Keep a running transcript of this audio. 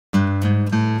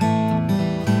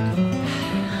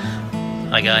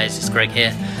Hi guys, it's Greg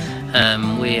here.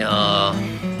 We are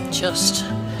just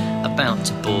about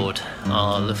to board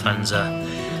our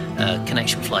Lufthansa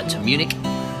connection flight to Munich.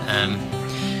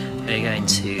 We're going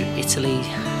to Italy,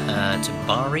 to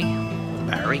Bari,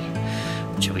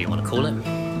 whichever you want to call it.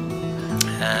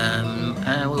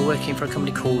 And we're working for a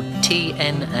company called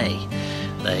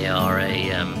TNA. They are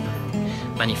a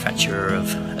manufacturer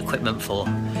of equipment for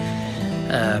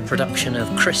production of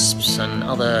crisps and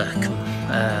other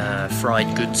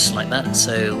fried goods like that.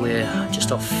 So we're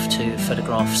just off to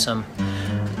photograph some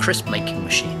crisp making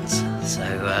machines. So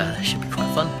it should be quite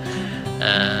fun.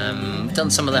 We've done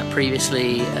some of that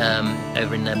previously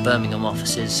over in their Birmingham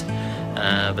offices,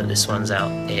 but this one's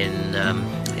out in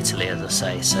Italy, as I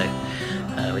say. So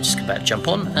we're just about to jump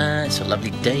on. It's a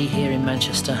lovely day here in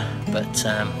Manchester, but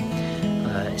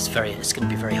it's going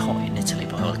to be very hot in Italy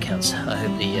by all accounts. I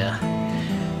hope the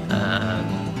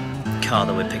car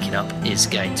that we're picking up is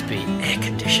going to be air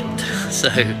conditioned. So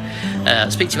I'll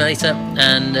speak to you later,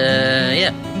 and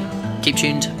yeah, keep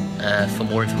tuned for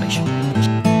more information.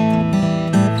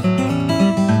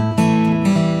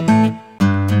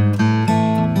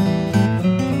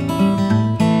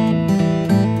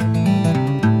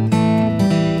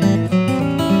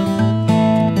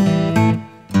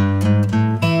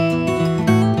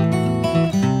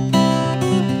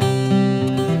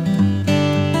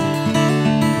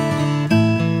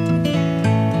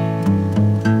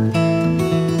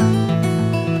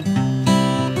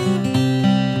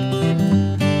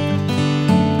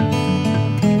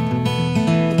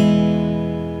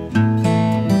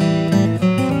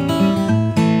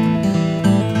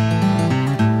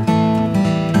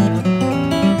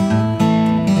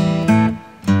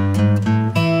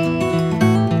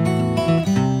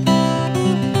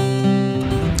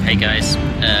 Hey guys,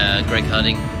 Greg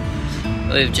Harding.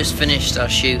 We've just finished our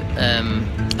shoot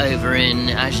over in,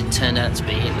 actually it turned out to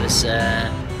be, it was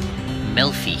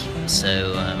Melfi,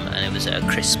 so and it was a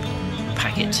crisp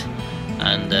packet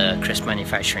and crisp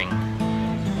manufacturing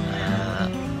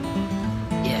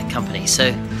company.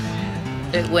 So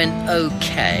it went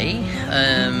okay.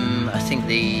 I think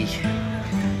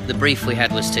the brief we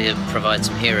had was to provide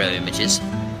some hero images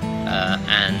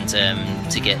and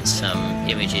to get some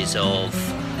images of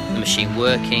the machine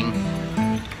working,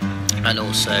 and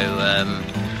also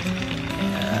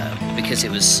because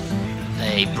it was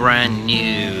a brand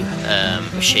new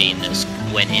machine that's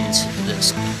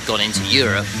gone into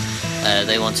Europe,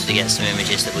 they wanted to get some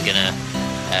images that were going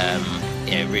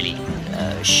to really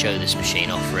show this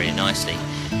machine off really nicely.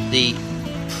 The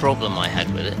problem I had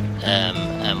with it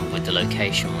with the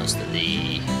location was that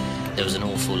there was an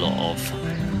awful lot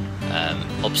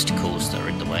of obstacles that were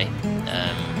in the way.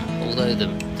 Although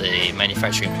the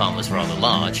manufacturing plant was rather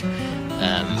large,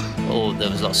 there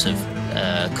was lots of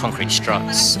concrete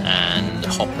struts and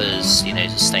hoppers,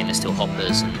 stainless steel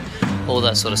hoppers and all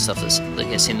that sort of stuff that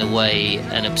gets in the way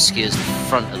and obscures the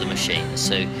front of the machine.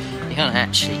 So you can't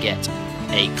actually get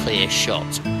a clear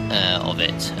shot of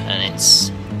it, and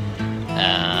it's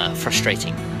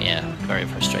frustrating. Yeah, very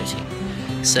frustrating.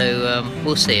 So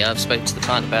we'll see. I've spoken to the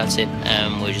client about it,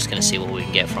 and we're just going to see what we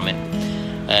can get from it.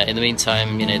 In the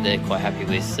meantime, they're quite happy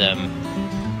with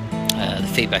the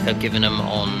feedback I've given them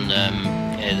on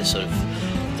the sort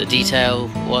of the detail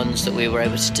ones that we were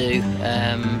able to do.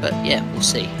 But yeah, we'll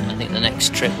see. I think the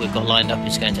next trip we've got lined up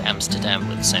is going to Amsterdam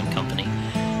with the same company.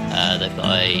 They've got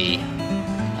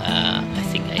I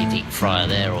think a deep fryer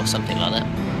there or something like that.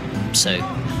 So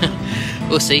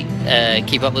we'll see.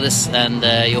 Keep up with us, and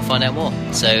you'll find out more.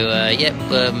 So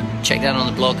yeah, check down on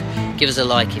the blog. Give us a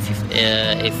like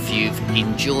if you've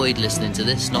enjoyed listening to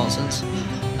this nonsense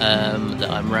that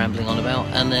I'm rambling on about,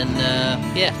 and then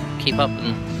yeah, keep up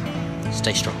and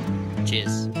stay strong.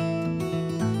 Cheers.